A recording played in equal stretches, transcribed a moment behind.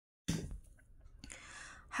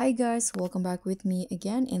Hi guys, welcome back with me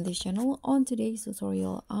again in this channel. On today's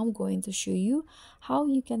tutorial, I'm going to show you how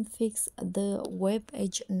you can fix the web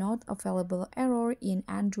page not available error in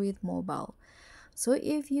Android mobile. So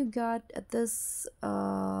if you got this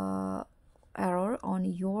error on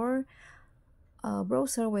your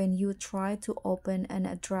browser when you try to open an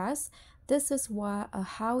address, this is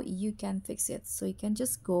how you can fix it. So you can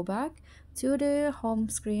just go back to the home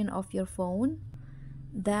screen of your phone.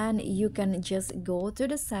 Then you can just go to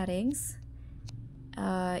the settings.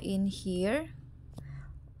 In here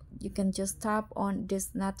you can just tap on this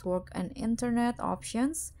network and internet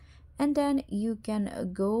options, and then you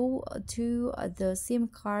can go to the SIM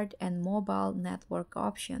card and mobile network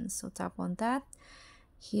options. So tap on that.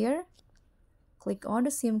 Here, click on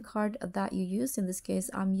the SIM card that you use. In this case,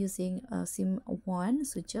 I'm using SIM 1,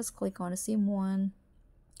 so just click on the SIM 1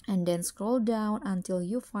 and then scroll down until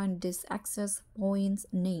you find this access points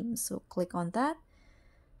name. So click on that.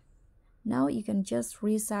 Now you can just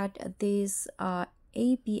reset this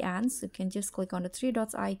APNs. You can just click on the three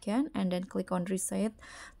dots icon and then click on reset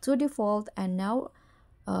to default, and now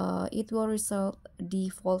it will reset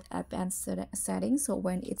default APN settings. So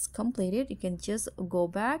when it's completed, you can just go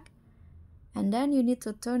back, and then you need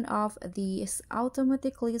to turn off the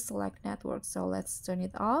automatically select network. So let's turn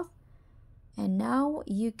it off, and now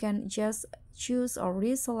you can just choose or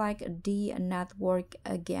reselect the network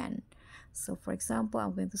again. So for example,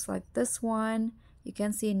 I'm going to select this one. You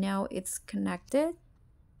can see now it's connected,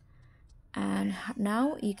 and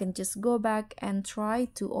now you can just go back and try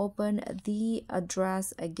to open the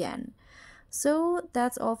address again. So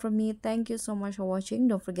that's all from me. Thank you so much for watching.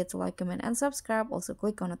 Don't forget to like, comment, and subscribe. Also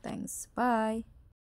click on the thanks. Bye.